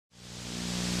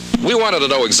We wanted to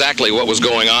know exactly what was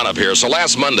going on up here, so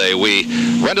last Monday we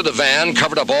rented a van,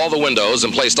 covered up all the windows,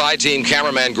 and placed I-Team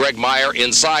cameraman Greg Meyer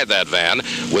inside that van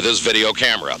with his video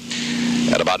camera.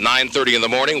 At about 9:30 in the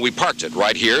morning, we parked it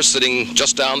right here, sitting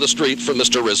just down the street from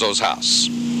Mr. Rizzo's house.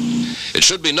 It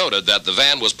should be noted that the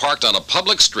van was parked on a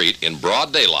public street in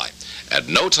broad daylight. At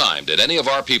no time did any of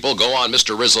our people go on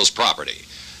Mr. Rizzo's property.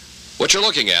 What you're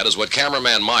looking at is what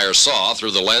cameraman Meyer saw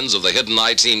through the lens of the hidden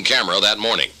I-Team camera that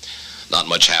morning. Not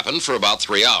much happened for about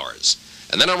 3 hours.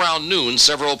 And then around noon,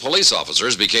 several police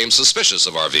officers became suspicious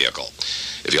of our vehicle.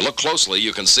 If you look closely,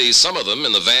 you can see some of them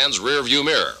in the van's rear-view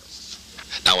mirror.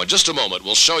 Now, in just a moment,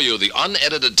 we'll show you the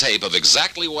unedited tape of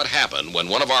exactly what happened when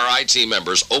one of our I-Team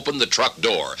members opened the truck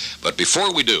door. But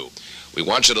before we do, we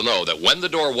want you to know that when the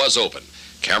door was open,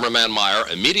 cameraman Meyer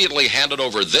immediately handed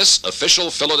over this official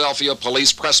Philadelphia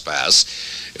police press pass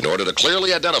in order to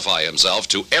clearly identify himself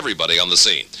to everybody on the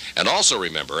scene. And also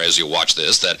remember, as you watch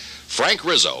this, that Frank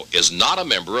Rizzo is not a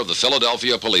member of the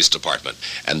Philadelphia Police Department,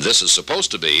 and this is supposed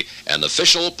to be an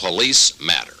official police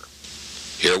matter.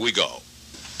 Here we go.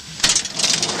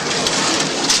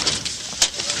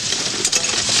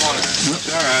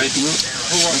 It's all right.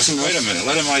 Wait a minute.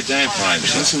 Let him identify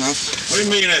himself. That's enough. What do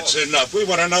you mean that's enough? We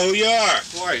want to know who you are.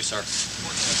 Who are you, sir?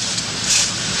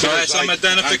 Can I have some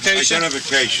identification?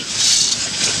 Identification.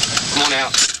 Come on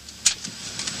out.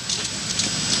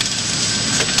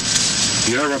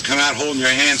 You ever come out holding your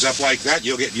hands up like that,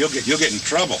 you'll get in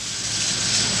trouble.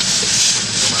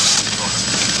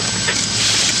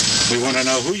 We want to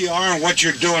know who you are and what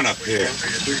you're doing up here.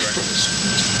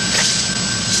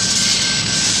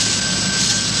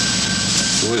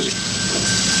 Who is he?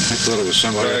 I thought it was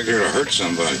somebody up here to hurt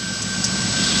somebody.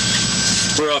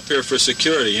 We're up here for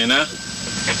security, you know?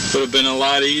 Would have been a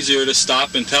lot easier to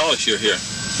stop and tell us you're here.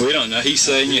 We don't know. He's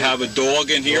saying you have a dog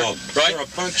in here, right? You're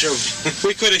a bunch of...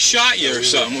 We could have shot you or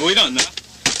something. We don't know.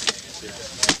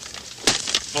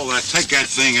 Pull that, take that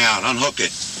thing out, unhook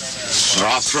it. Or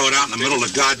I'll throw it out in the middle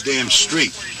of the goddamn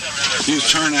street. You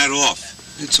turn that off.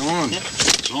 It's on.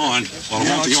 It's on. Well, it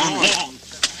won't be on long.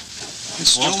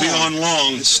 It's won't be on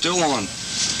long. It's still on.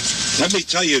 Let me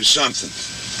tell you something.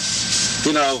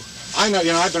 You know,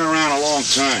 I've been around a long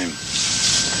time.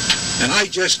 And I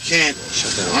just can't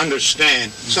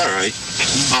understand. It's all right.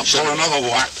 I'll pull another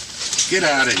whack. Get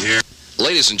out of here.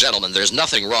 Ladies and gentlemen, there's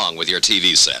nothing wrong with your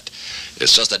TV set.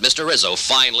 It's just that Mr. Rizzo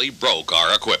finally broke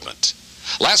our equipment.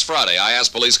 Last Friday, I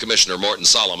asked Police Commissioner Morton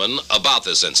Solomon about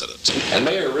this incident. And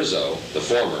Mayor Rizzo, the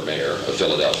former mayor of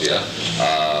Philadelphia,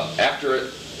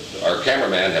 after our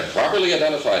cameraman had properly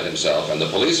identified himself and the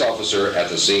police officer at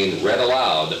the scene read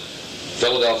aloud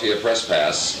Philadelphia press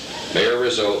pass, Mayor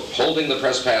Rizzo, holding the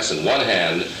press pass in one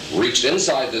hand, reached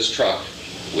inside this truck,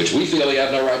 which we feel he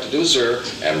had no right to do, sir,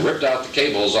 and ripped out the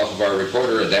cables off of our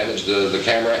recorder and damaged the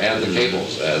camera and the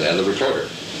cables and the recorder.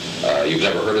 You've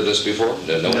never heard of this before?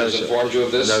 No one has informed you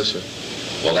of this? No, sir.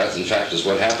 Well, that, in fact, is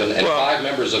what happened. And 5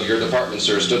 members of your department,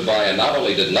 sir, stood by and not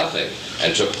only did nothing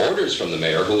and took orders from the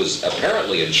mayor, who was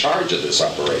apparently in charge of this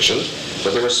operation,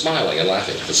 but they were smiling and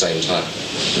laughing at the same time.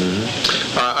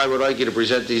 I would like you to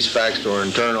present these facts to our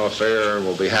internal affair, and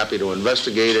we'll be happy to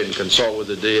investigate it and consult with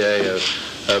the DA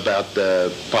about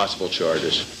the possible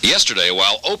charges. Yesterday,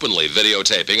 while openly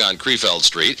videotaping on Krefeld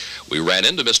Street, we ran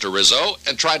into Mr. Rizzo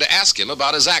and tried to ask him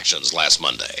about his actions last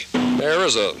Monday. Mayor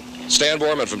Rizzo, Stan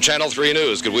Bohrman from Channel 3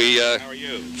 News. Could we... How are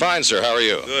you? Fine, sir. How are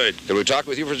you? Good. Could we talk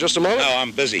with you for just a moment? No,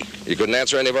 I'm busy. You couldn't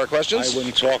answer any of our questions? I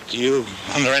wouldn't talk to you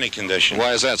under any condition.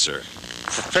 Why is that, sir?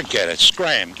 Forget it.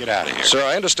 Scram. Get out of here. Sir,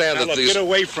 I understand Now, that look, get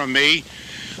away from me.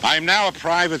 I'm now a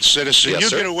private citizen. Yes, you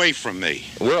sir. get away from me.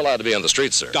 We're allowed to be on the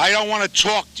street, sir. I don't want to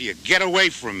talk to you. Get away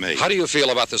from me. How do you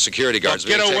feel about the security guards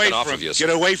being taken off of you, sir?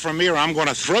 Get away from me or I'm going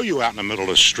to throw you out in the middle of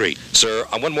the street. Sir,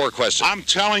 one more question. I'm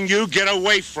telling you, get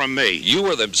away from me. You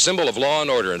were the symbol of law and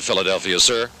order in Philadelphia,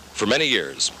 sir, for many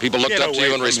years. People looked up to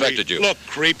you and respected you. Look,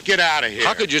 creep, get out of here.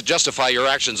 How could you justify your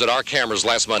actions at our cameras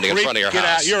last Monday in front of your get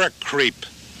house? Out. You're a creep.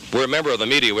 We're a member of the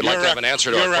media. We'd like to have an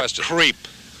answer to our question. You're a creep.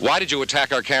 Why did you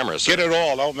attack our cameras, sir? Get it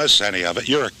all. Don't miss any of it.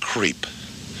 You're a creep.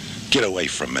 Get away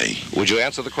from me. Would you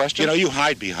answer the question? You know, you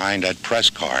hide behind that press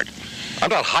card.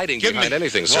 I'm not hiding behind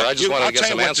anything, sir. I just wanted to get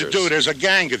some answers. I'll tell you what to do. There's a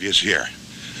gang of yous here.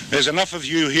 There's enough of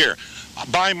you here.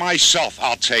 By myself,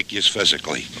 I'll take yous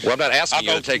physically. Well, I'm not asking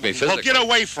you to take me physically. Well, get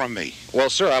away from me. Well,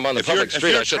 sir, I'm on the public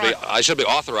street. I should be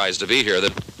authorized to be here.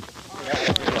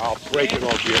 I'll break it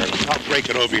over your. I'll break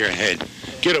it over your head.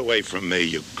 Get away from me,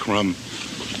 you crumb.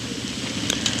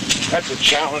 That's a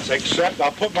challenge, except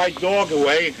I'll put my dog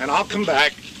away, and I'll come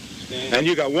back. And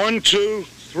you got 1, 2,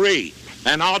 3,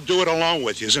 and I'll do it along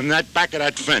with you. In that back of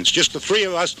that fence, just the 3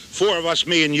 of us, 4 of us,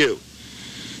 me and you.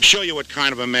 Show you what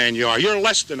kind of a man you are. You're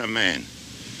less than a man.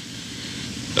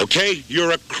 Okay?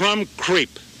 You're a crumb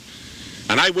creep.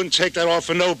 And I wouldn't take that off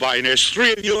of nobody. And there's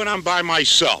 3 of you and I'm by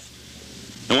myself.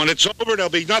 And when it's over, there'll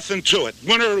be nothing to it.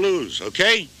 Win or lose,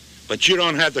 okay? But you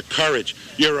don't have the courage.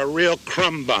 You're a real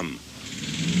crumb bum.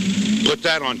 Put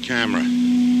that on camera.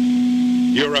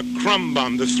 You're a crumb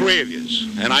bum, the 3 of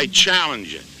yous. And I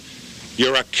challenge you.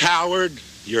 You're a coward.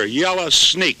 You're a yellow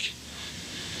sneak.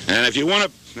 And if you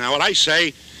want to, now what I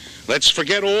say, let's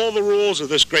forget all the rules of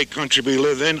this great country we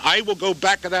live in. I will go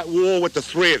back to that wall with the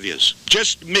 3 of yous.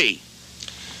 Just me.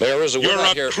 Mayor Rizzo, you're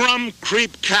a crumb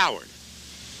creep coward.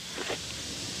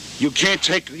 You can't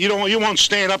take, you won't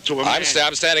stand up to a man.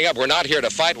 I'm standing up. We're not here to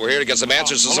fight. We're here to get some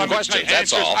answers to some questions.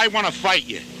 That's all. I want to fight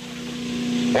you.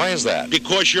 Why is that?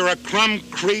 Because you're a crumb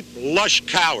creep lush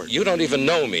coward. You don't even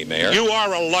know me, Mayor. You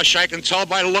are a lush. I can tell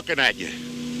by looking at you.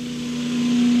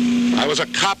 I was a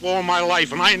cop all my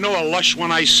life, and I know a lush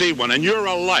when I see one, and you're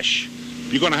a lush.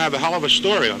 You're going to have a hell of a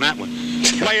story on that one.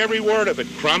 Play every word of it,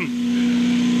 crumb.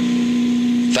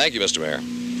 Thank you, Mr. Mayor.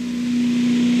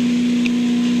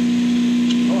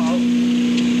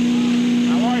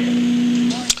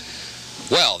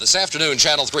 Well, this afternoon,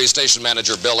 Channel 3 station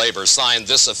manager Bill Aber signed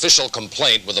this official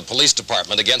complaint with the police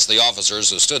department against the officers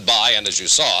who stood by and, as you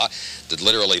saw, did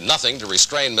literally nothing to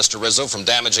restrain Mr. Rizzo from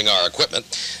damaging our equipment.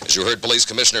 As you heard Police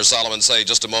Commissioner Solomon say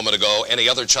just a moment ago, any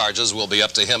other charges will be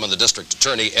up to him and the district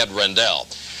attorney, Ed Rendell.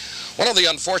 One of the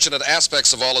unfortunate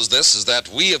aspects of all of this is that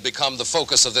we have become the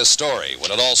focus of this story.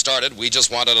 When it all started, we just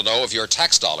wanted to know if your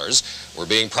tax dollars were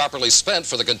being properly spent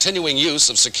for the continuing use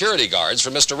of security guards for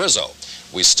Mr. Rizzo.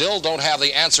 We still don't have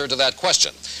the answer to that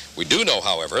question. We do know,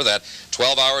 however, that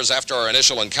 12 hours after our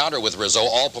initial encounter with Rizzo,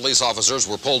 all police officers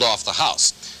were pulled off the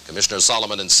house. Commissioner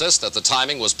Solomon insists that the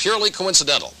timing was purely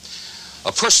coincidental.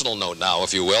 A personal note now,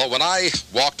 if you will. When I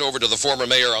walked over to the former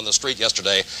mayor on the street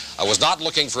yesterday, I was not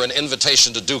looking for an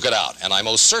invitation to duke it out, and I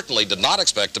most certainly did not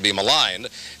expect to be maligned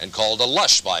and called a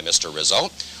lush by Mr.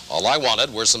 Rizzo. All I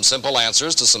wanted were some simple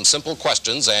answers to some simple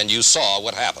questions, and you saw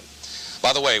what happened.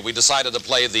 By the way, we decided to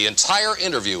play the entire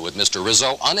interview with Mr.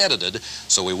 Rizzo unedited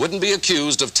so we wouldn't be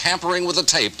accused of tampering with the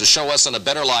tape to show us in a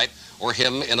better light or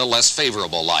him in a less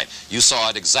favorable light. You saw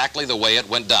it exactly the way it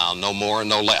went down, no more and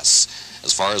no less.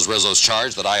 As far as Rizzo's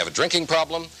charge that I have a drinking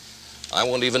problem, I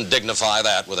won't even dignify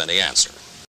that with any answer.